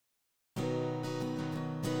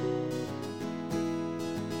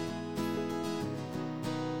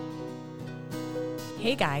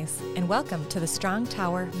Hey guys, and welcome to the Strong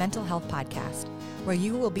Tower Mental Health Podcast, where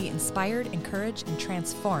you will be inspired, encouraged, and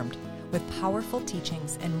transformed with powerful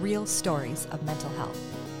teachings and real stories of mental health.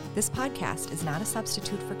 This podcast is not a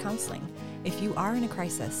substitute for counseling. If you are in a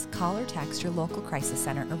crisis, call or text your local crisis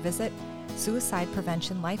center or visit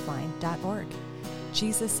suicidepreventionlifeline.org.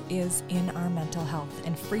 Jesus is in our mental health,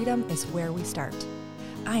 and freedom is where we start.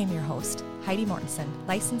 I am your host, Heidi Mortensen,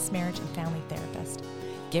 licensed marriage and family therapist.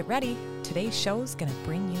 Get ready. Today's show is going to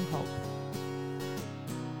bring you hope.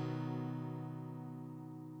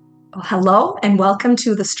 Well, hello, and welcome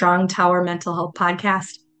to the Strong Tower Mental Health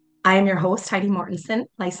Podcast. I am your host, Heidi Mortensen,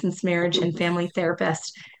 licensed marriage and family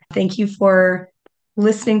therapist. Thank you for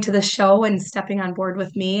listening to the show and stepping on board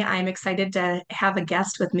with me. I'm excited to have a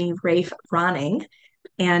guest with me, Rafe Ronning.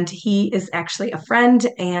 And he is actually a friend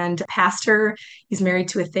and pastor. He's married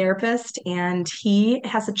to a therapist, and he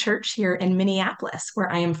has a church here in Minneapolis,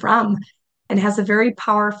 where I am from, and has a very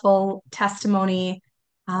powerful testimony,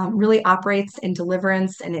 really operates in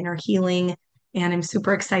deliverance and inner healing. And I'm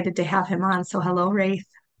super excited to have him on. So hello, Rafe.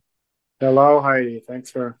 Hello, Heidi.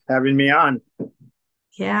 Thanks for having me on.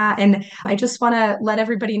 Yeah, and I just want to let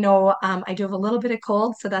everybody know I do have a little bit of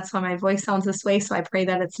cold, so that's why my voice sounds this way. So I pray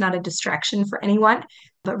that it's not a distraction for anyone,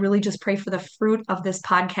 but really just pray for the fruit of this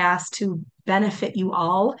podcast to benefit you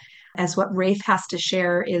all, as what Rafe has to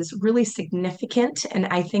share is really significant, and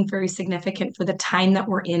I think very significant for the time that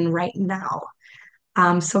we're in right now.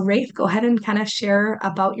 So Rafe, go ahead and kind of share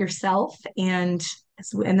about yourself, and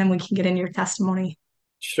then we can get into your testimony.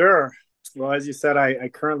 Sure. Well, as you said, I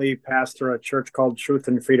currently pastor a church called Truth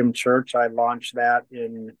and Freedom Church. I launched that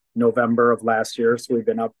in November of last year, so we've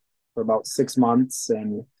been up for about 6 months.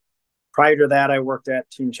 And prior to that, I worked at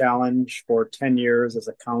Teen Challenge for 10 years as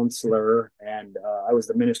a counselor, and I was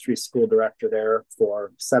the ministry school director there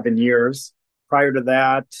for 7 years. Prior to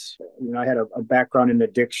that, I had a background in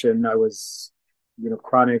addiction. I was,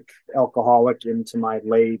 chronic alcoholic into my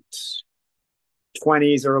late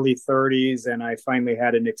 20s, early 30s, and I finally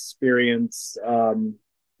had an experience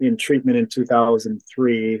in treatment in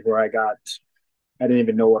 2003 where I didn't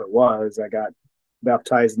even know what it was. I got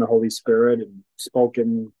baptized in the Holy Spirit and spoke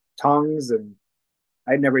in tongues, and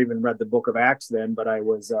I'd never even read the book of Acts then, but I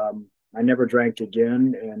never drank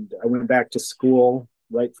again, and I went back to school.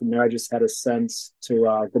 Right from there, I just had a sense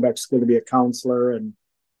to go back to school to be a counselor, and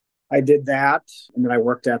I did that, and then I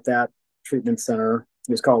worked at that treatment center.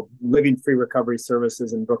 It was called Living Free Recovery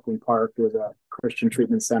Services in Brooklyn Park. It was a Christian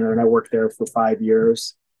treatment center, and I worked there for 5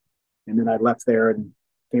 years. And then I left there and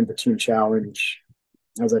came to Teen Challenge,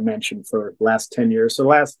 as I mentioned, for the last 10 years. So the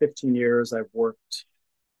last 15 years, I've worked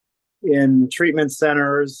in treatment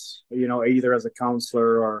centers, either as a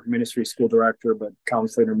counselor or ministry school director, but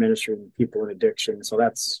counseling or ministering people in addiction. So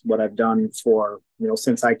that's what I've done for,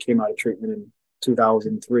 since I came out of treatment in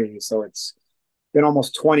 2003. So it's been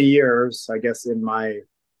almost 20 years, I guess, in my,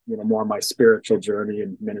 more my spiritual journey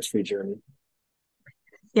and ministry journey.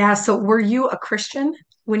 Yeah. So were you a Christian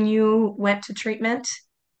when you went to treatment?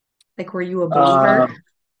 Like, were you a believer?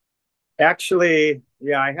 Actually,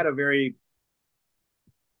 yeah, I had a very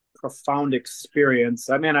profound experience.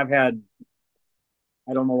 I mean, I don't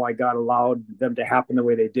know why God allowed them to happen the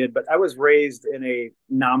way they did, but I was raised in a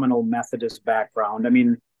nominal Methodist background. I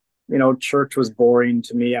mean, church was boring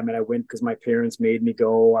to me. I mean, I went because my parents made me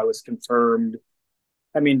go. I was confirmed.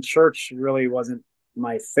 I mean, church really wasn't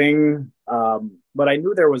my thing. But I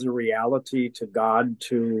knew there was a reality to God,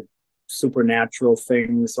 to supernatural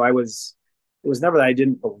things. So it was never that I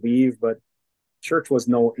didn't believe, but church was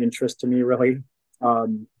no interest to me, really.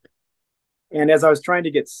 And as I was trying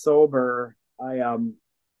to get sober, in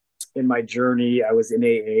my journey, I was in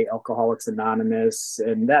AA, Alcoholics Anonymous,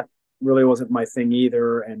 and that really wasn't my thing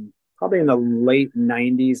either. And probably in the late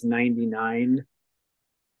 90s, 99,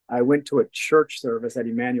 I went to a church service at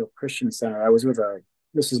Emmanuel Christian Center.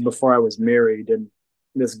 This was before I was married, and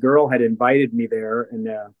this girl had invited me there, and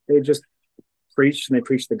they just preached, and they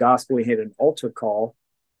preached the gospel. We had an altar call,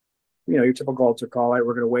 your typical altar call. We're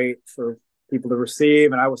going to wait for people to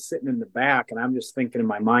receive. And I was sitting in the back, and I'm just thinking in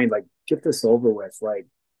my mind, like, get this over with. Like,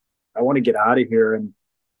 I want to get out of here. And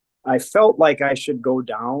I felt like I should go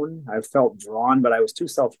down. I felt drawn, but I was too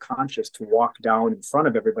self-conscious to walk down in front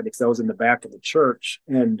of everybody because I was in the back of the church.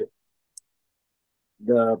 And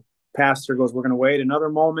the pastor goes, "We're going to wait another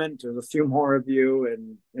moment. There's a few more of you."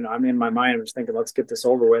 And, I'm in my mind, I'm just thinking, let's get this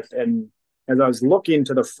over with. And as I was looking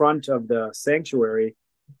to the front of the sanctuary,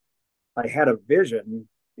 I had a vision.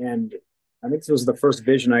 And I think this was the first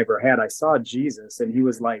vision I ever had. I saw Jesus, and he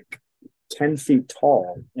was like 10 feet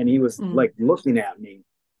tall, and he was like looking at me.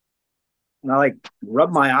 And I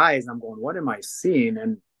rubbed my eyes, and I'm going, what am I seeing?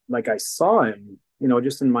 And I saw him,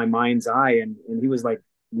 just in my mind's eye. And he was like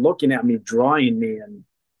looking at me, drawing me. And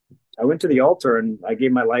I went to the altar and I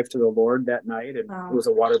gave my life to the Lord that night. And it was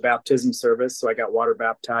a water baptism service. So I got water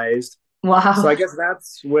baptized. Wow. So I guess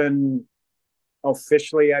that's when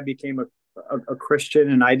officially I became a Christian.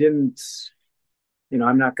 And I didn't,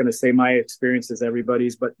 I'm not going to say my experience is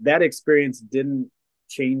everybody's, but that experience didn't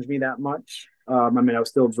change me that much. I was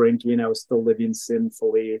still drinking. I was still living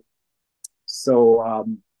sinfully. So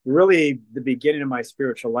really the beginning of my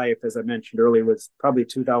spiritual life, as I mentioned earlier, was probably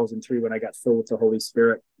 2003 when I got filled with the Holy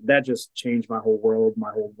Spirit. That just changed my whole world,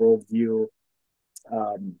 my whole worldview.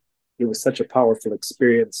 It was such a powerful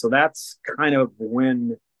experience. So that's kind of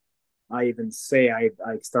when I even say I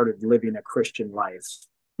started living a Christian life.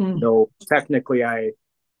 Though technically I,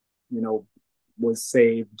 was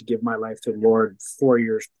saved to give my life to the Lord 4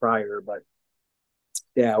 years prior. But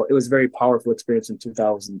yeah, it was a very powerful experience in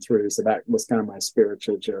 2003. So that was kind of my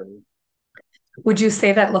spiritual journey. Would you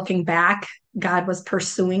say that looking back, God was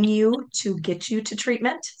pursuing you to get you to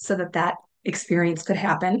treatment so that experience could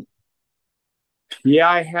happen? Yeah,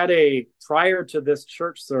 I had prior to this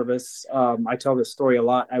church service, I tell this story a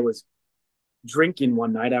lot. I was drinking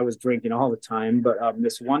one night. I was drinking all the time, but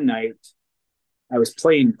this one night I was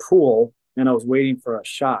playing pool and I was waiting for a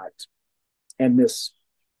shot. And this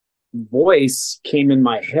voice came in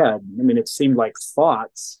my head. It seemed like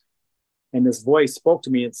thoughts. And this voice spoke to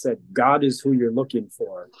me and said, God is who you're looking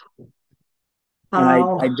for.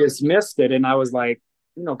 And I dismissed it. And I was like,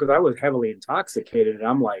 because I was heavily intoxicated. And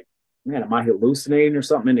I'm like, man, am I hallucinating or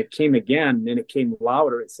something? And it came again and it came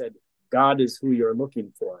louder. It said, God is who you're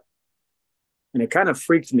looking for. And it kind of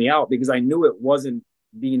freaked me out because I knew it wasn't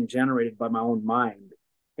being generated by my own mind.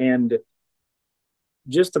 And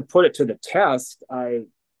just to put it to the test, I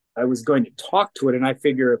was going to talk to it. And I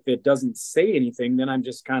figure if it doesn't say anything, then I'm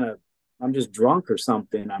just drunk or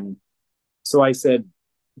something. So I said,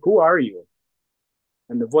 who are you?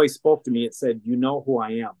 And the voice spoke to me. It said, you know who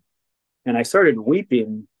I am. And I started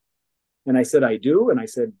weeping. And I said, I do. And I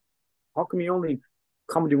said, how come you only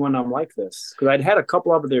come to when I'm like this? Because I'd had a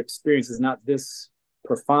couple of other experiences, not this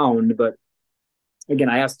profound. But again,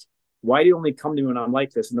 I asked, why do you only come to me when I'm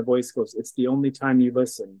like this? And the voice goes, it's the only time you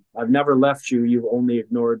listen. I've never left you. You've only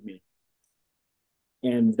ignored me.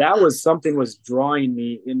 And that was something was drawing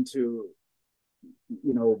me into,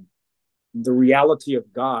 the reality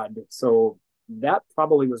of God. So that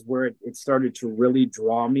probably was where it started to really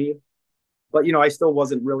draw me. But, I still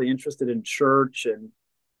wasn't really interested in church, and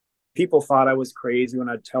people thought I was crazy when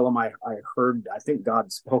I'd tell them I think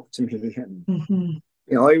God spoke to me. And,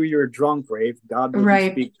 you're drunk, Rafe. God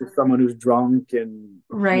wouldn't speak to someone who's drunk. And,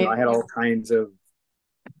 I had all kinds of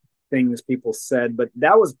things people said. But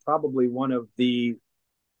that was probably one of the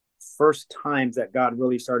first times that God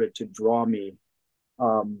really started to draw me.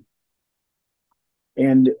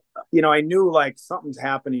 And, I knew like something's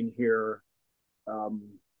happening here.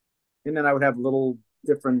 And then I would have little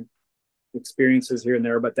different experiences here and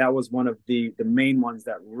there, but that was one of the main ones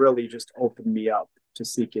that really just opened me up to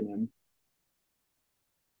seeking Him.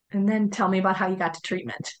 And then tell me about how you got to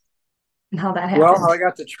treatment and how that happened. Well, how I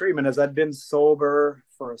got to treatment is I'd been sober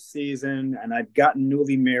for a season and I'd gotten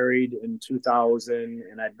newly married in 2000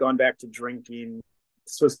 and I'd gone back to drinking.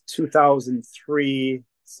 This was 2003.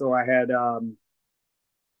 So I had,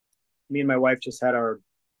 me and my wife just had our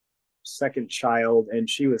second child, and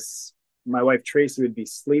my wife Tracy would be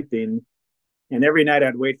sleeping, and every night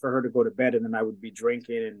I'd wait for her to go to bed, and then I would be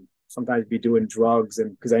drinking and sometimes be doing drugs, and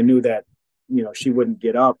because I knew that she wouldn't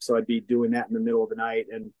get up, so I'd be doing that in the middle of the night.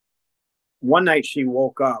 And one night she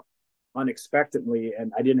woke up unexpectedly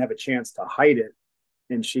and I didn't have a chance to hide it,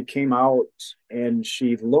 and she came out and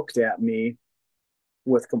she looked at me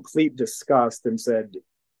with complete disgust and said,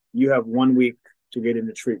 you have 1 week to get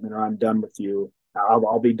into treatment or I'm done with you.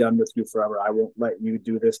 I'll be done with you forever. I won't let you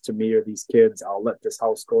do this to me or these kids. I'll let this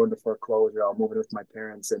house go into foreclosure. I'll move in with my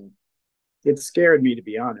parents. And it scared me, to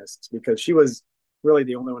be honest, because she was really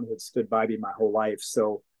the only one who had stood by me my whole life.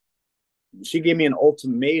 So she gave me an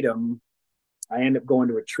ultimatum. I ended up going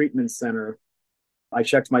to a treatment center. I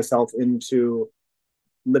checked myself into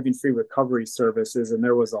Living Free Recovery Services, and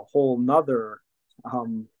there was a whole nother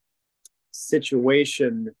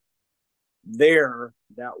situation there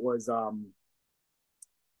that was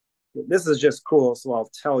this is just cool, so I'll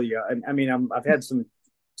tell you. I've had some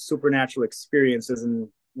supernatural experiences, and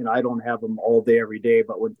I don't have them all day every day,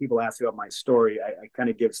 but when people ask about my story, I kind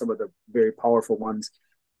of give some of the very powerful ones.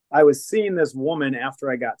 I was seeing this woman after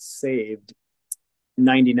I got saved,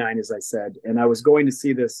 99 as I said, and I was going to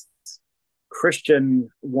see this Christian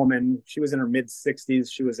woman. She was in her mid-60s.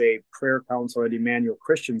 She was a prayer counselor at Emmanuel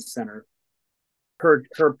Christian Center.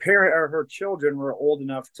 her parent or her children were old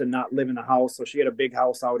enough to not live in the house, so she had a big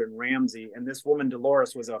house out in Ramsey. And this woman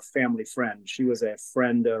Dolores was a family friend. She was a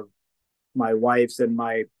friend of my wife's, and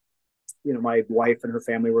my wife and her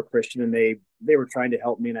family were Christian, and they were trying to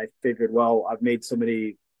help me. And I figured, well, I've made so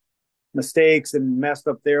many mistakes and messed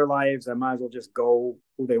up their lives, I might as well just go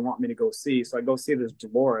who they want me to go see. So I go see this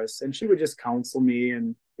Dolores, and she would just counsel me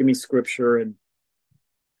and give me scripture. And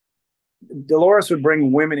Dolores would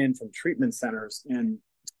bring women in from treatment centers and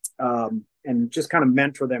just kind of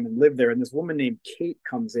mentor them and live there. And this woman named Kate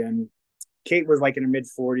comes in. Kate was like in her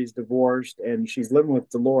mid-40s, divorced, and she's living with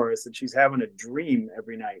Dolores, and she's having a dream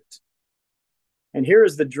every night. And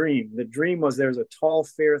here's the dream. The dream was there's a tall,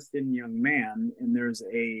 fair, thin young man, and there's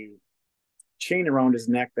a chain around his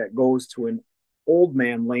neck that goes to an old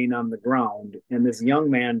man laying on the ground. And this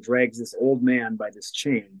young man drags this old man by this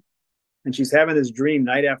chain. And she's having this dream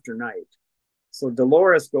night after night. So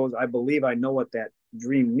Dolores goes, I believe I know what that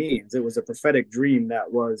dream means. It was a prophetic dream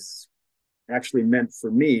that was actually meant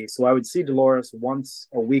for me. So I would see Dolores once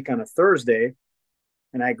a week on a Thursday,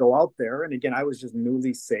 and I go out there. And again, I was just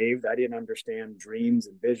newly saved. I didn't understand dreams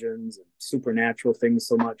and visions and supernatural things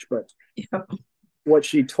so much. But what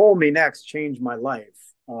she told me next changed my life.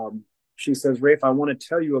 She says, Rafe, I want to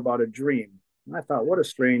tell you about a dream. And I thought, what a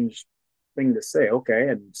strange thing to say. Okay.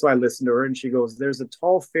 And so I listened to her, and she goes, there's a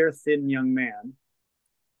tall, fair, thin young man.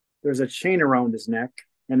 There's a chain around his neck,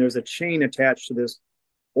 and there's a chain attached to this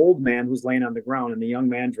old man who's laying on the ground, and the young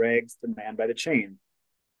man drags the man by the chain.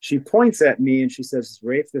 She points at me and she says,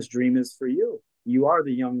 Rafe, this dream is for you. You are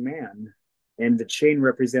the young man, and the chain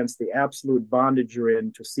represents the absolute bondage you're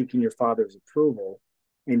in to seeking your father's approval,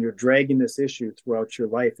 and you're dragging this issue throughout your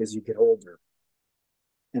life as you get older.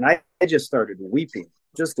 And I just started weeping,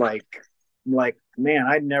 just like, man,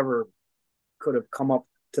 I never could have come up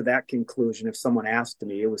to that conclusion if someone asked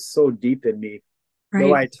me. It was so deep in me. Right.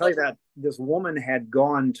 Though I tell you that this woman had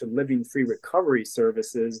gone to Living Free Recovery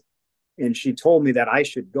Services, and she told me that I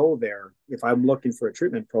should go there if I'm looking for a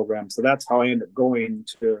treatment program. So that's how I ended up going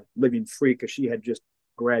to Living Free, because she had just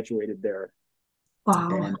graduated there. Wow.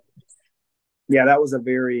 And yeah, that was a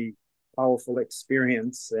very powerful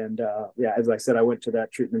experience. And yeah, as I said, I went to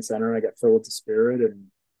that treatment center and I got filled with the Spirit, and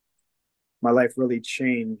my life really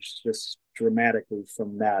changed just dramatically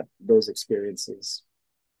from those experiences.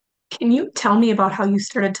 Can you tell me about how you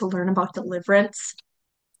started to learn about deliverance?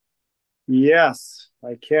 Yes,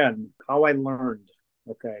 I can. How I learned.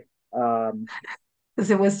 Okay. Because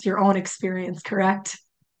it was your own experience, correct?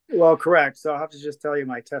 Well, correct. So I'll have to just tell you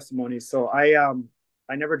my testimony. So I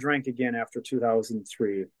never drank again after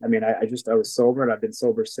 2003. I mean, I was sober, and I've been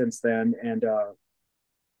sober since then. And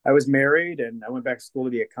I was married, and I went back to school to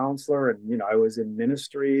be a counselor, and I was in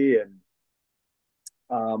ministry, and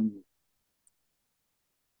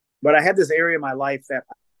but I had this area of my life that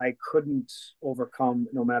I couldn't overcome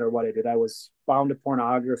no matter what I did. I was bound to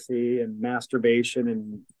pornography and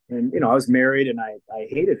masturbation, and I was married, and I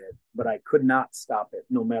hated it, but I could not stop it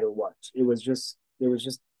no matter what. It was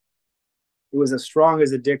as strong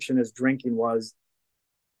as addiction as drinking was.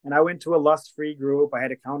 And I went to a lust-free group. I had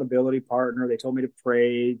an accountability partner. They told me to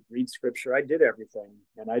pray, read scripture. I did everything.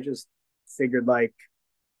 And I just figured, like,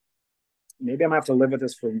 maybe I'm going to have to live with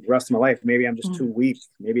this for the rest of my life. Maybe I'm just too weak.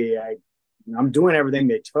 Maybe I'm doing everything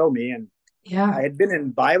they told me. And yeah, I had been in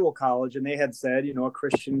Bible college, and they had said, a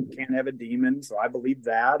Christian can't have a demon. So I believed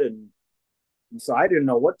that. And so I didn't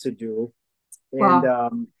know what to do. Wow.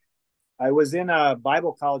 And I was in a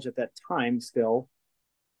Bible college at that time still.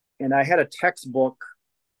 And I had a textbook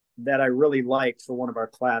that I really liked for one of our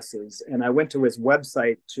classes. And I went to his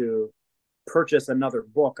website to purchase another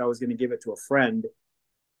book. I was going to give it to a friend.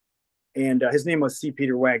 And his name was C.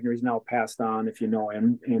 Peter Wagner. He's now passed on, if you know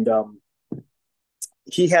him. And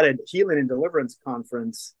he had a healing and deliverance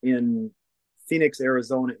conference in Phoenix,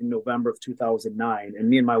 Arizona in November of 2009. And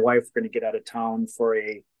me and my wife were going to get out of town for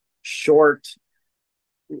a short,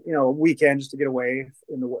 weekend just to get away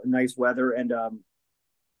in the nice weather. And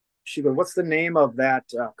she goes, what's the name of that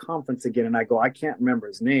conference again? And I go, I can't remember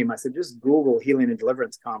his name. I said, just Google Healing and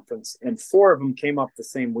Deliverance Conference. And 4 of them came up the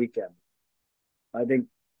same weekend. I think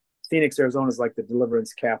Phoenix, Arizona is like the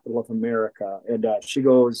deliverance capital of America. And she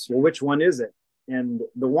goes, well, which one is it? And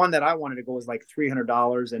the one that I wanted to go was like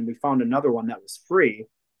 $300. And we found another one that was free.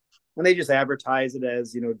 And they just advertise it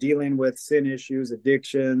as, dealing with sin issues,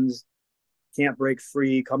 addictions, can't break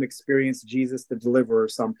free, come experience Jesus the deliverer or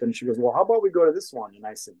something. She goes, well, how about we go to this one? And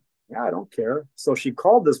I said, yeah, I don't care. So she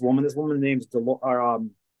called this woman. This woman's name's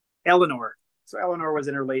Eleanor. So Eleanor was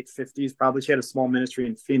in her late 50s. Probably she had a small ministry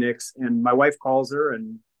in Phoenix. And my wife calls her,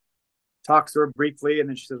 and talks to her briefly, and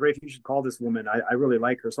then she says, Rafe, you should call this woman. I really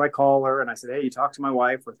like her. So I call her and I said, hey, you talk to my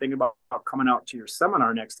wife. We're thinking about coming out to your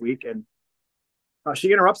seminar next week. And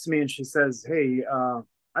she interrupts me and she says, hey,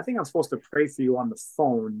 I think I'm supposed to pray for you on the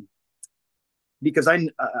phone because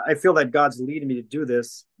I feel that God's leading me to do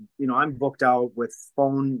this. You know, I'm booked out with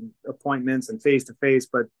phone appointments and face to face,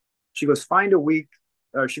 but she goes, find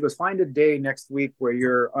a day next week where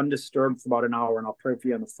you're undisturbed for about an hour and I'll pray for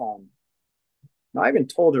you on the phone. Now, I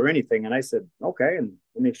haven't told her anything. And I said, okay.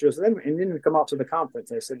 And she goes, and then come out to the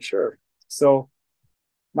conference. I said, sure. So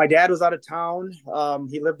my dad was out of town.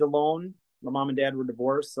 He lived alone. My mom and dad were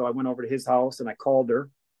divorced. So I went over to his house and I called her.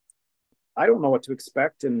 I don't know what to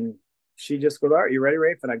expect. And she just goes, all right, you ready,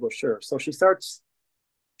 Rafe? And I go, sure. So she starts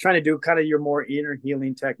trying to do kind of your more inner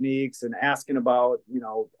healing techniques and asking about,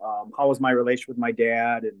 how was my relationship with my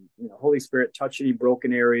dad, and, Holy Spirit, touch any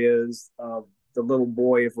broken areas of the little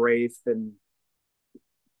boy of Rafe. And,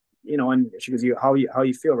 and she goes, how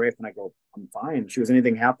you feel, Rafe? And I go, I'm fine. She goes,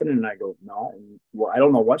 anything happening? And I go, no. And, well, I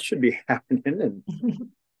don't know what should be happening. And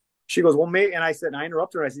she goes, well, maybe. And I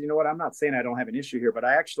interrupted her. I said, you know what? I'm not saying I don't have an issue here, but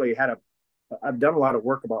I actually I've done a lot of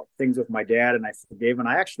work about things with my dad, and I forgave, and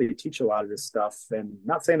I actually teach a lot of this stuff. And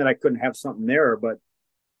not saying that I couldn't have something there, but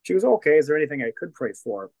she was okay. Is there anything I could pray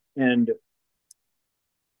for? And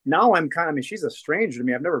now she's a stranger to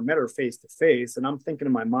me. I've never met her face to face. And I'm thinking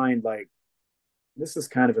in my mind, like, this is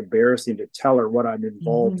kind of embarrassing to tell her what I'm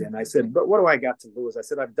involved in. I said, but what do I got to lose? I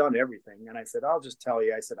said, I've done everything. And I said, I'll just tell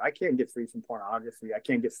you, I said, I can't get free from pornography. I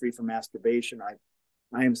can't get free from masturbation.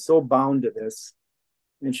 I am so bound to this.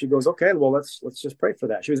 And she goes, okay, well, let's just pray for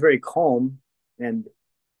that. She was very calm. And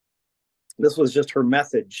this was just her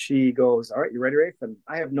method. She goes, all right, you ready, Rafe? And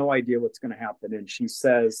I have no idea what's going to happen. And she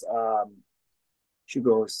says, she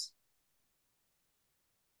goes,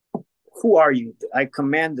 who are you? I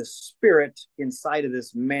command the spirit inside of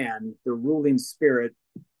this man, the ruling spirit,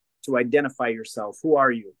 to identify yourself. Who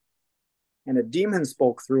are you? And a demon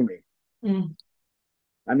spoke through me. Mm.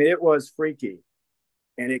 I mean, it was freaky.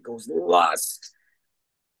 And it goes, lust.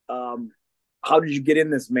 How did you get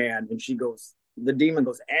in this man? And the demon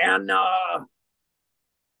goes, Anna.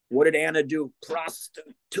 What did Anna do?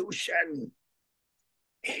 Prostitution.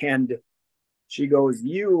 And she goes,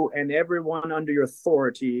 you and everyone under your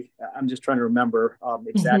authority. I'm just trying to remember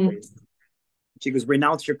exactly. Mm-hmm. She goes,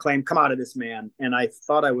 renounce your claim, come out of this man. And I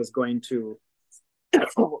thought I was going to, I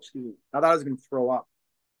thought I was going to throw up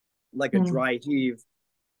like a dry heave.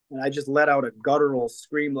 And I just let out a guttural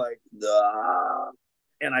scream like, ah.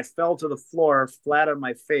 And I fell to the floor flat on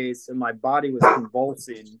my face, and my body was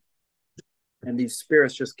convulsing. And these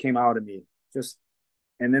spirits just came out of me.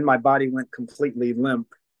 And then my body went completely limp.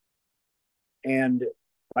 And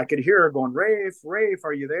I could hear her going, Rafe,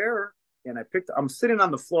 are you there? And I'm sitting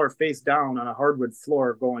on the floor face down on a hardwood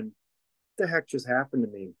floor going, what the heck just happened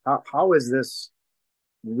to me? How is this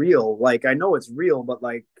real? Like, I know it's real, but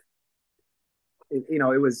like,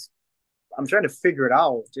 I'm trying to figure it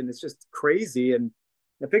out, and it's just crazy. And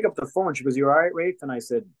I pick up the phone. She goes, you all right, Rafe? And I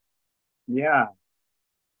said, yeah.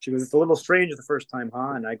 She goes, it's a little strange the first time,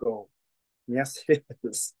 huh? And I go, yes, it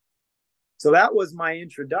is. So that was my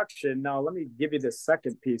introduction. Now, let me give you the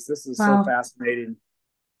second piece. This is so fascinating.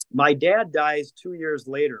 My dad dies 2 years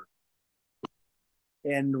later,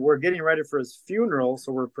 and we're getting ready for his funeral.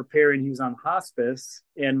 So we're preparing. He was on hospice,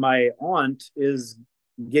 and my aunt is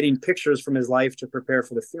getting pictures from his life to prepare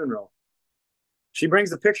for the funeral. She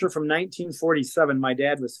brings a picture from 1947. My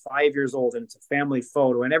dad was 5 years old, and it's a family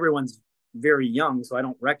photo, and everyone's very young, so I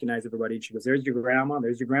don't recognize everybody. She goes, there's your grandma,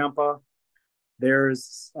 there's your grandpa,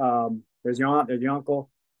 there's your aunt, there's your uncle.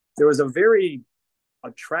 There was a very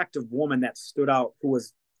attractive woman that stood out who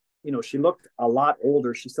was, she looked a lot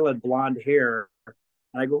older. She still had blonde hair.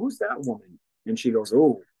 And I go, who's that woman? And she goes,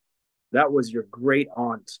 oh, that was your great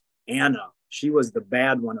aunt, Anna. She was the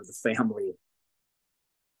bad one of the family.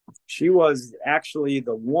 She was actually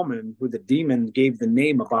the woman who the demon gave the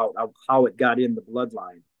name about of how it got in the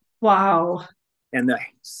bloodline. Wow. And the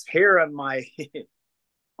hair on my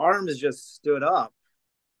arms just stood up.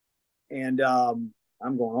 And I'm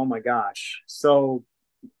going, oh my gosh. So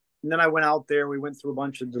then I went out there. We went through a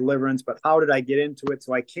bunch of deliverance, but how did I get into it?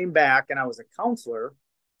 So I came back, and I was a counselor,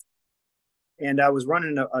 and I was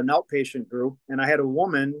running an outpatient group, and I had a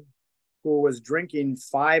woman who was drinking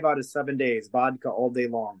 5 out of 7 days, vodka all day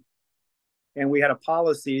long. And we had a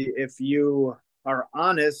policy, if you are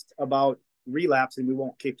honest about relapsing, we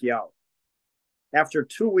won't kick you out. After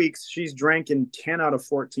 2 weeks, she's drinking 10 out of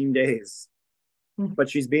 14 days.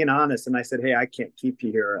 But she's being honest. And I said, hey, I can't keep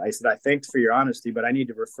you here. I said, I thanks for your honesty, but I need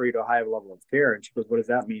to refer you to a high level of care. And she goes, what does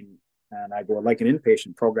that mean? And I go, like an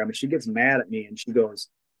inpatient program. And she gets mad at me, and she goes,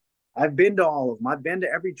 I've been to all of them. I've been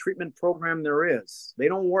to every treatment program there is. They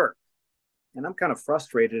don't work. And I'm kind of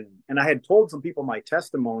frustrated. And I had told some people my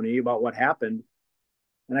testimony about what happened.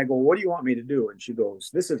 And I go, what do you want me to do? And she goes,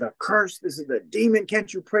 this is a curse. This is a demon.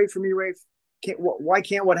 Can't you pray for me, Rafe? Why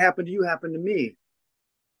can't what happened to you happen to me?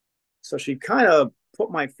 So she kind of put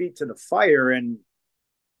my feet to the fire. And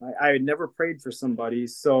I had never prayed for somebody.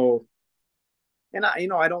 So, and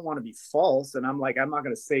I don't want to be false. And I'm like, I'm not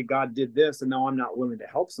going to say God did this. And now I'm not willing to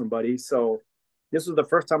help somebody. So this was the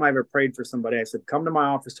first time I ever prayed for somebody. I said, come to my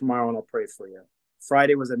office tomorrow and I'll pray for you.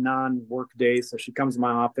 Friday was a non-work day. So she comes to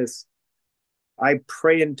my office. I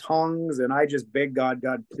pray in tongues and I just beg God,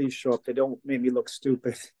 please show up. They don't make me look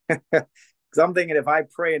stupid. Because I'm thinking if I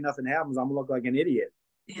pray and nothing happens, I'm going to look like an idiot.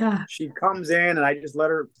 Yeah. She comes in and I just let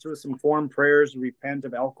her through some form prayers to repent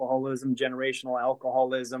of alcoholism, generational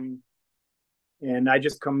alcoholism. And I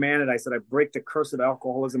just commanded, I said, I break the curse of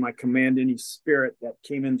alcoholism. I command any spirit that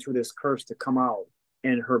came in through this curse to come out.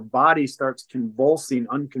 And her body starts convulsing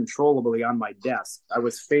uncontrollably on my desk. I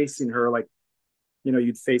was facing her like,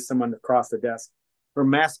 you'd face someone across the desk. Her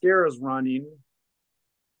mascara is running.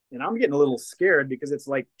 And I'm getting a little scared because it's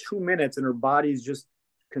like 2 minutes and her body's just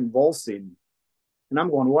convulsing. And I'm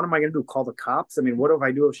going, what am I going to do? Call the cops? I mean, what if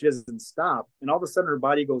I do if she doesn't stop? And all of a sudden her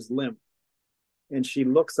body goes limp. And she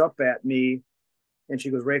looks up at me and she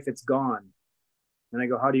goes, Rafe, it's gone. And I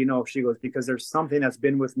go, how do you know? She goes, because there's something that's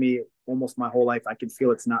been with me almost my whole life. I can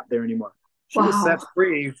feel it's not there anymore. She was set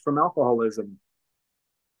free from alcoholism.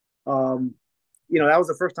 That was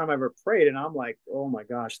the first time I ever prayed. And I'm like, oh my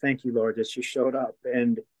gosh, thank you, Lord, that she showed up.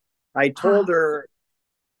 And I told her,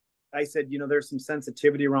 I said, there's some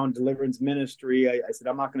sensitivity around deliverance ministry. I said,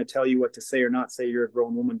 I'm not going to tell you what to say or not say. You're a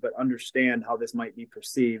grown woman, but understand how this might be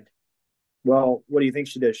perceived. Well, what do you think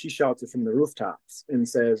she does? She shouts it from the rooftops and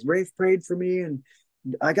says, Rafe prayed for me and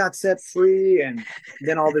I got set free. And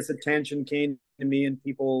then all this attention came to me and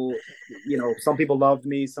people, some people loved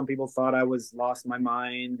me. Some people thought I was lost my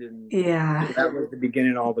mind. And that was the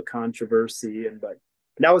beginning of all the controversy. But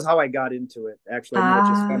that was how I got into it. Actually, it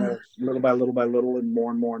just kind of little by little by little and more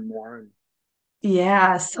and more and more. And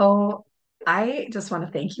yeah. So I just want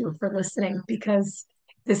to thank you for listening because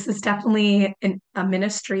this is definitely a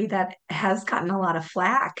ministry that has gotten a lot of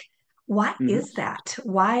flack. Why is that?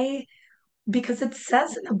 Why? Because it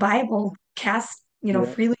says in the Bible, cast,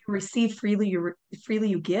 freely you receive, freely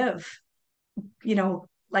you give.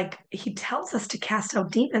 Like he tells us to cast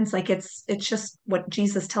out demons. Like it's just what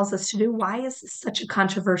Jesus tells us to do. Why is this such a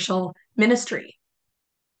controversial ministry?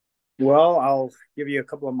 Well, I'll give you a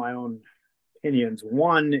couple of my own opinions.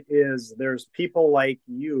 One is there's people like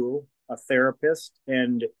you, a therapist,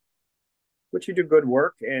 and which you do good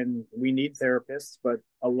work, and we need therapists, but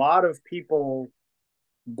a lot of people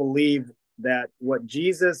believe that what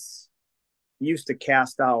Jesus used to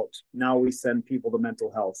cast out, now we send people to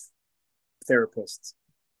mental health therapists.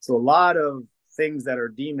 So a lot of things that are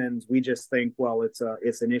demons, we just think, well, it's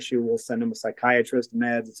an issue. We'll send them a psychiatrist,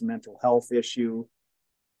 meds. It's a mental health issue.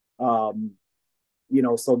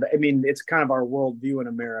 It's kind of our worldview in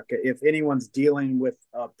America. If anyone's dealing with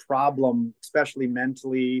a problem, especially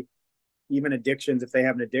mentally, even addictions, if they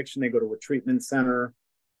have an addiction, they go to a treatment center.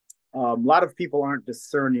 A lot of people aren't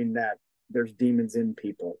discerning that there's demons in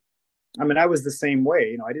people. I mean, I was the same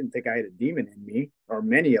way. I didn't think I had a demon in me, or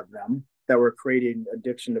many of them that were creating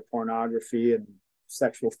addiction to pornography and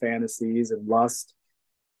sexual fantasies and lust.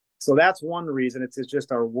 So that's one reason. It's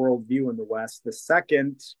just our worldview in the West. The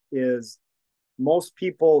second is most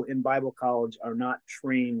people in Bible college are not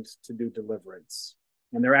trained to do deliverance.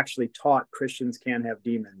 And they're actually taught Christians can't have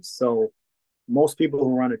demons. So most people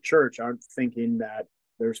who run a church aren't thinking that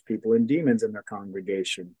there's people in demons in their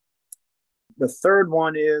congregation. The third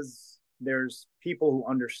one is there's people who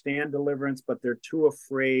understand deliverance, but they're too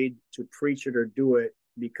afraid to preach it or do it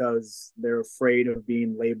because they're afraid of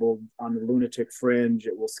being labeled on the lunatic fringe.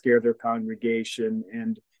 It will scare their congregation.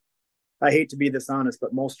 And I hate to be dishonest,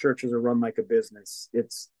 but most churches are run like a business.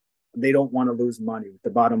 They don't want to lose money.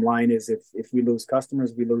 The bottom line is if we lose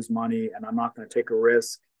customers, we lose money, and I'm not going to take a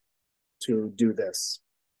risk to do this.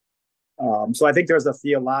 So I think there's a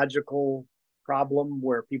theological problem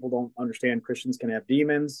where people don't understand Christians can have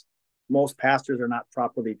demons. Most pastors are not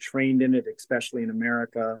properly trained in it, especially in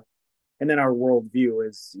America. And then our worldview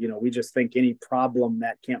is, we just think any problem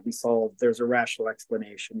that can't be solved, there's a rational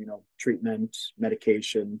explanation, treatment,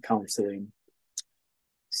 medication, counseling.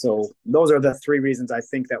 So those are the three reasons I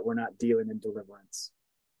think that we're not dealing in deliverance.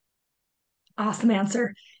 Awesome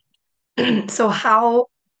answer. So how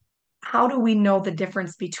do we know the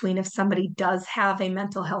difference between if somebody does have a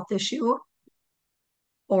mental health issue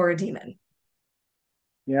or a demon?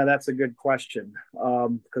 Yeah, that's a good question.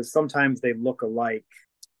 Because sometimes they look alike.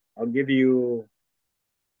 I'll give you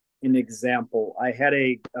an example. I had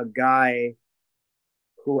a guy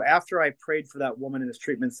who, after I prayed for that woman in this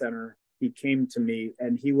treatment center, he came to me,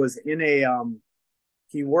 and he was in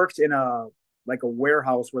he worked in a like a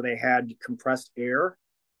warehouse where they had compressed air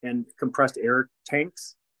and compressed air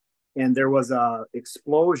tanks. And there was a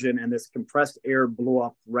explosion, and this compressed air blew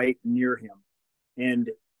up right near him, and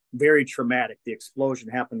very traumatic. The explosion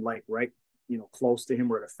happened like right, close to him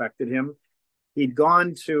where it affected him. He'd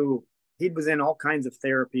gone to, he was in all kinds of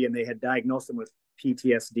therapy, and they had diagnosed him with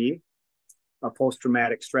PTSD, a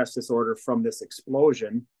post-traumatic stress disorder from this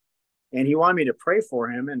explosion. And he wanted me to pray for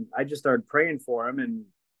him, and I just started praying for him, and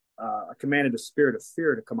I commanded the spirit of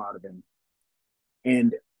fear to come out of him.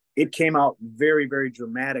 And it came out very, very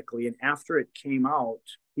dramatically. And after it came out,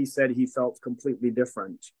 he said he felt completely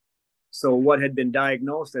different. So what had been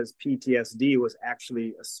diagnosed as PTSD was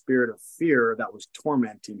actually a spirit of fear that was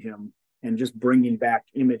tormenting him and just bringing back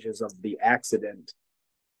images of the accident.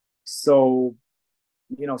 So,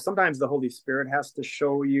 sometimes the Holy Spirit has to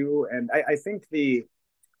show you. And I think the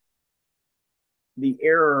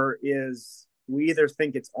error is, we either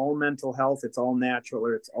think it's all mental health, it's all natural,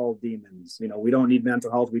 or it's all demons. We don't need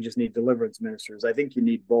mental health. We just need deliverance ministers. I think you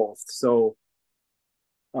need both. So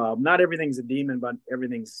not everything's a demon, but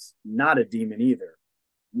everything's not a demon either.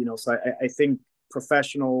 So I think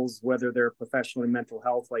professionals, whether they're professional in mental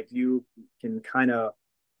health, like you, can kind of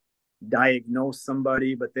diagnose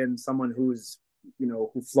somebody, but then someone who's,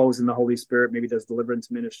 who flows in the Holy Spirit, maybe does deliverance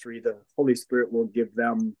ministry, the Holy Spirit will give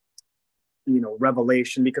them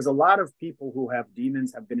revelation, because a lot of people who have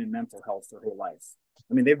demons have been in mental health their whole life.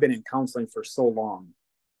 I mean, they've been in counseling for so long.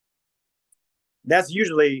 That's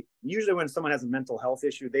usually when someone has a mental health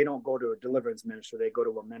issue, they don't go to a deliverance minister, they go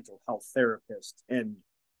to a mental health therapist. And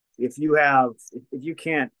if you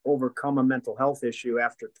can't overcome a mental health issue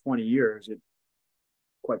after 20 years, it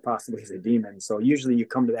quite possibly is a demon. So usually you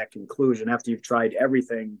come to that conclusion after you've tried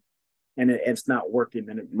everything and it's not working,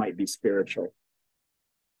 then it might be spiritual.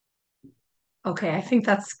 Okay, I think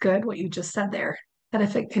that's good what you just said there, that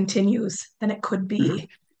if it continues, then it could be.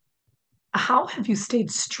 How have you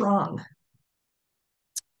stayed strong?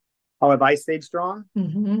 How have I stayed strong?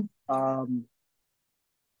 Mm-hmm.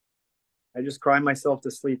 I just cry myself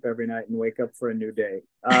to sleep every night and wake up for a new day.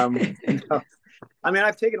 I mean,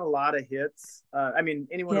 I've taken a lot of hits.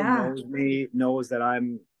 Anyone who knows me knows that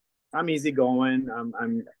I'm easygoing.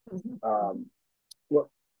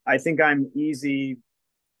 Well, I think I'm easy,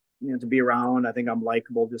 to be around. I think I'm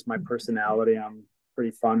likable, just my personality. I'm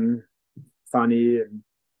pretty funny,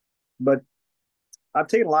 but I've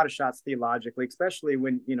taken a lot of shots theologically, especially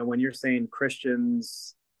when you're saying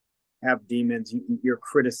Christians have demons, you're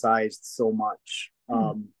criticized so much.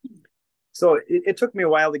 So it took me a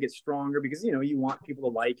while to get stronger, because you want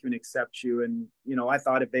people to like you and accept you, and I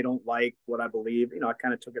thought if they don't like what I believe, I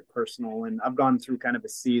kind of took it personal, and I've gone through kind of a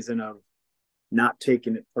season of not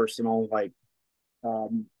taking it personal. Like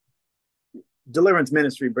deliverance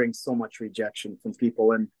ministry brings so much rejection from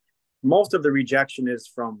people, and most of the rejection is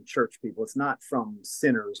from church people. It's not from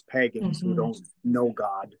sinners, pagans who don't know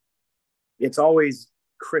God. It's always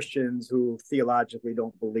Christians who theologically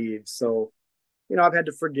don't believe. So, I've had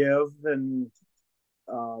to forgive and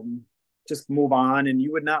just move on. And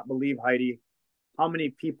you would not believe, Heidi, how many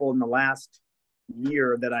people in the last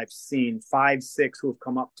year that I've seen, 5, 6, who have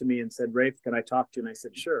come up to me and said, Rafe, can I talk to you? And I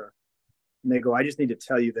said, sure. And they go, I just need to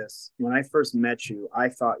tell you this. When I first met you, I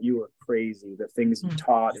thought you were crazy. The things you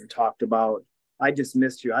taught and talked about, I just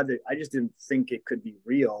missed you. I just didn't think it could be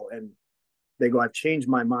real. And they go, I've changed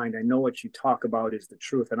my mind. I know what you talk about is the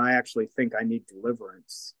truth. And I actually think I need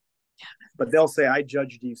deliverance. But they'll say, I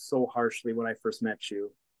judged you so harshly when I first met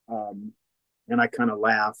you. And I kind of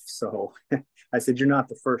laugh. So I said, you're not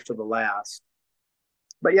the first or the last.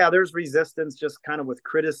 But yeah, there's resistance just kind of with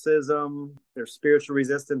criticism. There's spiritual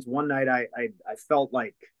resistance. One night I felt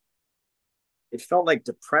like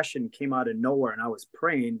depression came out of nowhere, and I was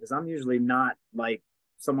praying, because I'm usually not like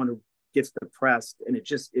someone who gets depressed, and it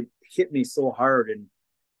hit me so hard, and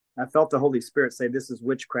I felt the Holy Spirit say, this is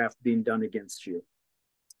witchcraft being done against you.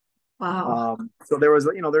 Wow. So there was,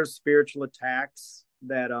 there's spiritual attacks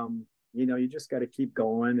that you just got to keep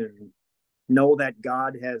going and know that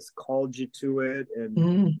God has called you to it.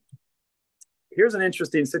 And here's an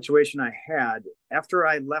interesting situation I had after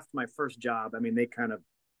I left my first job. I mean, they kind of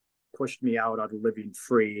pushed me out of living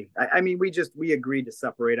free. We agreed to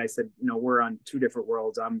separate. I said, we're on 2 different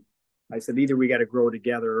worlds. I said, either we got to grow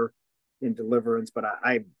together in deliverance, but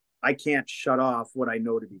I can't shut off what I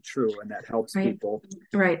know to be true, and that helps people.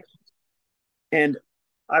 Right. And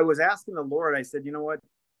I was asking the Lord, I said, you know what?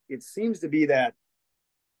 it seems to be that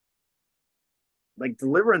like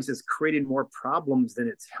deliverance is creating more problems than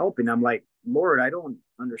it's helping. I'm like, Lord, I don't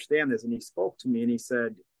understand this. And he spoke to me and he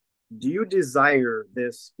said, do you desire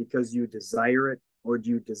this because you desire it, or do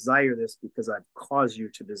you desire this because I've caused you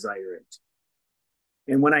to desire it?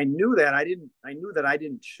 And when I knew that, I knew that I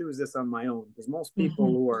didn't choose this on my own, because most people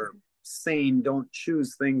who are sane don't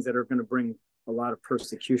choose things that are going to bring a lot of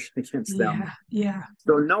persecution against them. Yeah.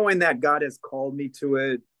 So knowing that God has called me to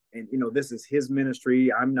it, and this is his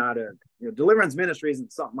ministry. I'm not deliverance ministry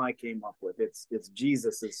isn't something I came up with. It's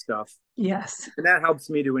Jesus's stuff. Yes. And that helps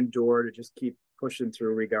me to endure, to just keep pushing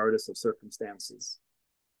through regardless of circumstances.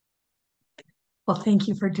 Well, thank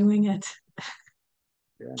you for doing it.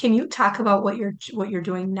 Yeah. Can you talk about what you're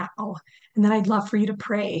doing now? And then I'd love for you to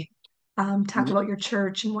pray. Talk about your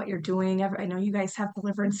church and what you're doing. I know you guys have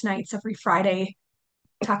deliverance nights every Friday.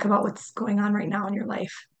 Talk about what's going on right now in your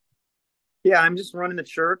life. Yeah, I'm just running the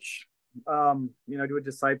church. I do a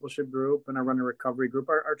discipleship group and I run a recovery group.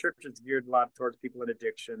 Our church is geared a lot towards people in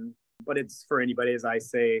addiction, but it's for anybody. As I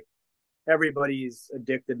say, everybody's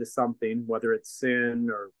addicted to something, whether it's sin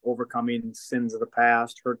or overcoming sins of the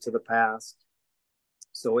past, hurts of the past.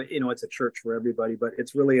 So, it's a church for everybody, but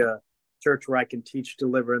it's really a church where I can teach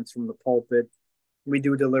deliverance from the pulpit. We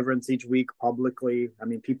do deliverance each week publicly. I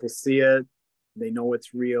mean, people see it. They know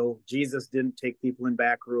it's real. Jesus didn't take people in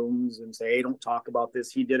back rooms and say, hey, don't talk about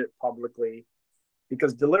this. He did it publicly,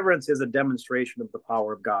 because deliverance is a demonstration of the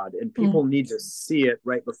power of God, and people need to see it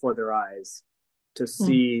right before their eyes to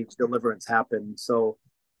see deliverance happen. So,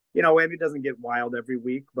 maybe it doesn't get wild every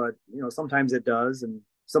week, but, sometimes it does. And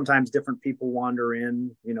sometimes different people wander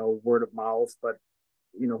in, word of mouth, but,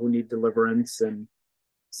 who need deliverance. And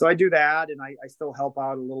so I do that. And I still help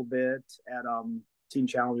out a little bit at Teen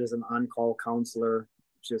Challenge as an on-call counselor,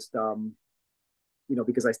 just,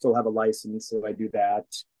 because I still have a license. So I do that.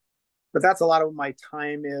 But that's a lot of what my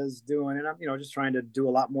time is doing. And I'm, just trying to do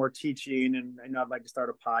a lot more teaching. And I know I'd like to start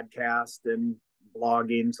a podcast and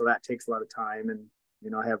blogging. So that takes a lot of time. And,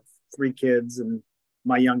 I have 3 kids, and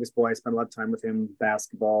my youngest boy, I spend a lot of time with him,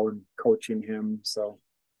 basketball and coaching him. So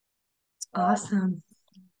awesome.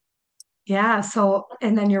 Yeah. So,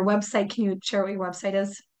 and then your website, can you share what your website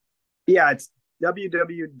is? Yeah, it's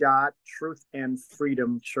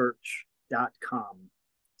www.truthandfreedomchurch.com.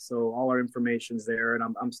 So all our information's there. And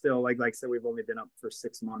I'm still, like I said, we've only been up for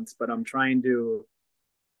 6 months, but I'm trying to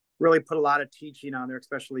really put a lot of teaching on there,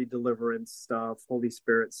 especially deliverance stuff, Holy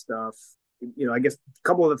Spirit stuff. I guess a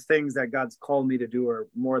couple of the things that God's called me to do are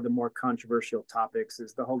the more controversial topics,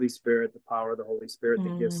 is the Holy Spirit, the power of the Holy Spirit,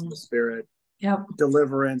 the gifts of the Spirit,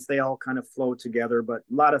 deliverance. They all kind of flow together, but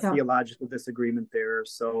a lot of theological disagreement there.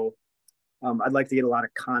 So I'd like to get a lot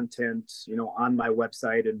of content, on my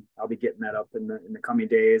website, and I'll be getting that up in the coming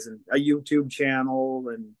days, and a YouTube channel.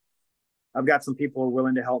 And I've got some people who are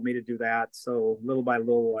willing to help me to do that. So little by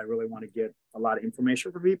little, I really want to get a lot of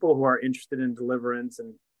information for people who are interested in deliverance.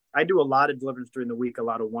 And I do a lot of deliverance during the week, a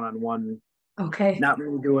lot of one-on-one. Okay. Not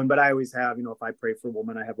really doing, but I always have, if I pray for a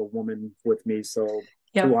woman, I have a woman with me. So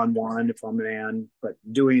 2-on-1 if I'm a man, but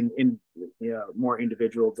doing more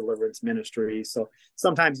individual deliverance ministry. So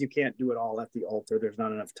sometimes you can't do it all at the altar. There's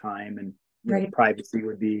not enough time, and privacy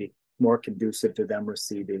would be more conducive to them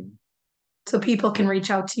receiving. So people can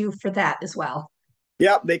reach out to you for that as well.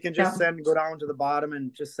 Yep, they can just go down to the bottom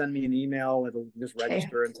and just send me an email. It'll just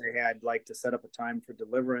register and say, hey, I'd like to set up a time for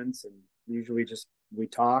deliverance. And usually we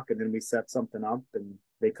talk, and then we set something up, and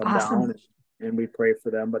they come down and we pray for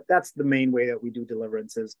them. But that's the main way that we do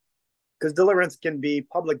deliverance, is because deliverance can be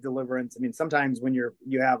public deliverance. I mean, sometimes when you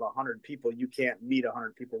have 100 people, you can't meet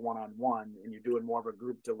 100 people one-on-one, and you're doing more of a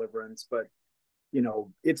group deliverance. But,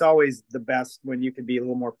 it's always the best when you can be a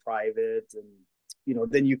little more private, and,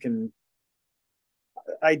 then you can,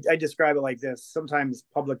 I describe it like this. Sometimes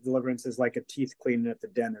public deliverance is like a teeth cleaning at the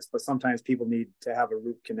dentist, but sometimes people need to have a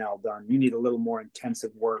root canal done. You need a little more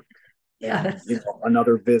intensive work.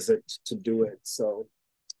 Another visit to do it. So,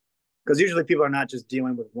 because usually people are not just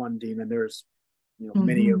dealing with one demon. There's,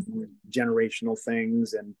 many of them, generational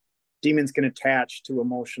things, and demons can attach to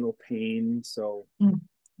emotional pain. So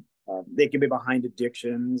they can be behind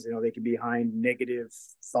addictions. They can be behind negative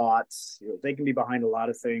thoughts. They can be behind a lot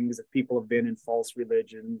of things. If people have been in false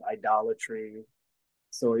religion, idolatry.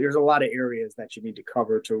 So there's a lot of areas that you need to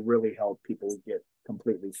cover to really help people get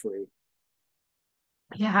completely free.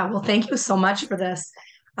 Yeah, well, thank you so much for this.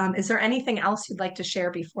 Is there anything else you'd like to share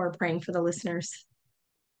before praying for the listeners?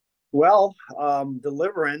 Well,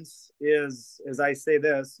 deliverance is, as I say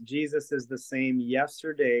this, Jesus is the same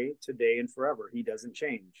yesterday, today, and forever. He doesn't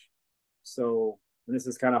change. So this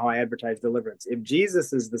is kind of how I advertise deliverance. If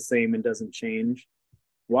Jesus is the same and doesn't change,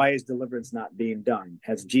 Why is deliverance not being done?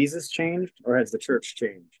 Has Jesus changed or has the church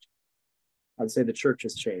changed? I'd say the church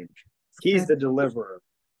has changed. He's the deliverer.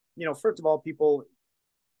 First of all, people,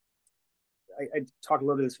 I talked a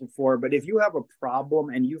little bit of this before, but if you have a problem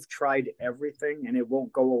and you've tried everything and it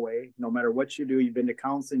won't go away, no matter what you do, you've been to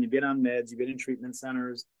counseling, you've been on meds, you've been in treatment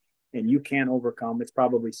centers, and you can't overcome, it's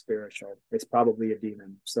probably spiritual. It's probably a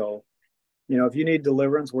demon. So, if you need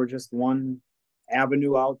deliverance, we're just one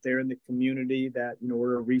avenue out there in the community that,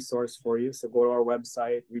 we're a resource for you. So go to our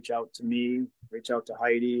website, reach out to me, reach out to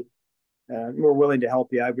Heidi. We're willing to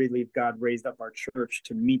help you. I believe God raised up our church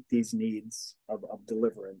to meet these needs of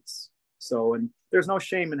deliverance. So, and there's no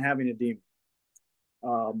shame in having a demon.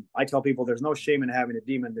 I tell people there's no shame in having a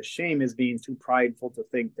demon. The shame is being too prideful to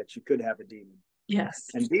think that you could have a demon. Yes.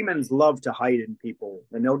 And demons love to hide in people,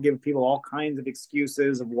 and they'll give people all kinds of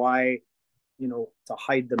excuses of why, to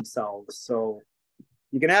hide themselves. So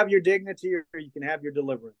you can have your dignity or you can have your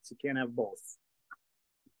deliverance. You can't have both.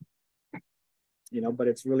 But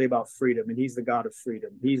it's really about freedom, and he's the God of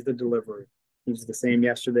freedom. He's the deliverer. He's the same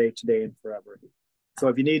yesterday, today, and forever. So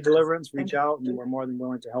if you need deliverance, reach out, and we're more than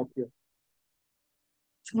willing to help you.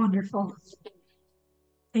 It's wonderful.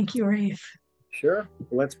 Thank you, Rafe. Sure.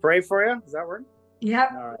 Let's pray for you. Does that work?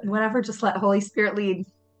 Yeah. Right. Whatever. Just let Holy Spirit lead.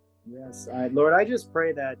 Yes. Lord, I just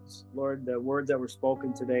pray that, Lord, the words that were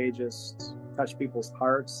spoken today just touch people's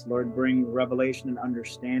hearts. Lord, bring revelation and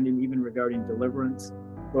understanding, even regarding deliverance.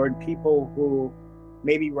 Lord, people who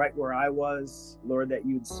maybe right where I was, Lord, that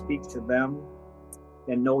you'd speak to them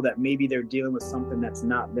and know that maybe they're dealing with something that's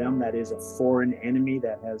not them, that is a foreign enemy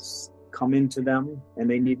that has come into them and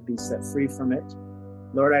they need to be set free from it.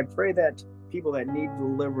 Lord, I pray that people that need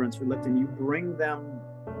deliverance, we lift, and you bring them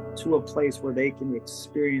to a place where they can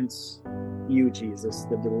experience you, Jesus,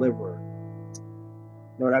 the deliverer.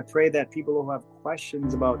 Lord, I pray that people who have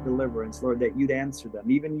questions about deliverance, Lord, that you'd answer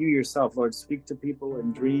them. Even you yourself, Lord, speak to people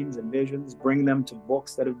in dreams and visions, bring them to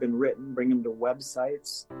books that have been written, bring them to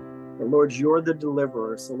websites. But Lord, you're the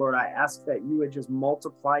deliverer. So Lord, I ask that you would just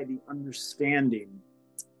multiply the understanding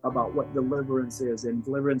about what deliverance is. And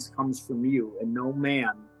deliverance comes from you and no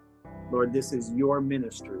man. Lord, this is your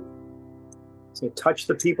ministry. So touch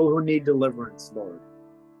the people who need deliverance, Lord.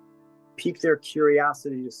 Pique their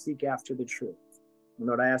curiosity to seek after the truth. And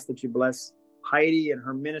Lord, I ask that you bless Heidi and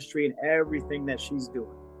her ministry and everything that she's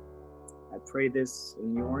doing. I pray this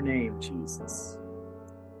in your name, Jesus.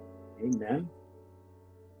 Amen.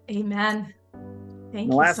 Amen. Thank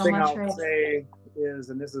the you last so thing much, I'll say is,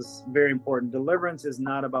 and this is very important, deliverance is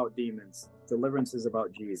not about demons. Deliverance is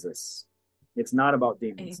about Jesus. It's not about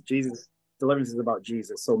demons. Deliverance is about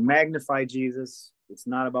Jesus. So magnify Jesus. It's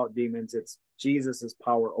not about demons. It's Jesus'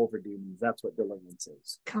 power over demons. That's what deliverance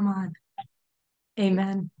is. Come on.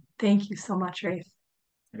 Amen. Thank you so much, Rafe.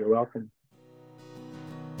 You're welcome.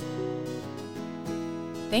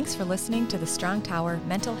 Thanks for listening to the Strong Tower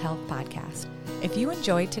Mental Health Podcast. If you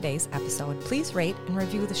enjoyed today's episode, please rate and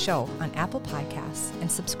review the show on Apple Podcasts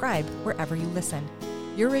and subscribe wherever you listen.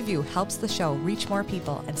 Your review helps the show reach more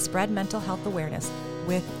people and spread mental health awareness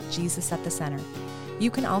with Jesus at the center.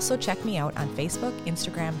 You can also check me out on Facebook,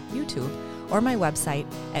 Instagram, YouTube, or my website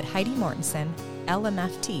at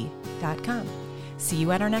HeidiMortensonLMFT.com. See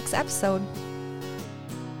you at our next episode.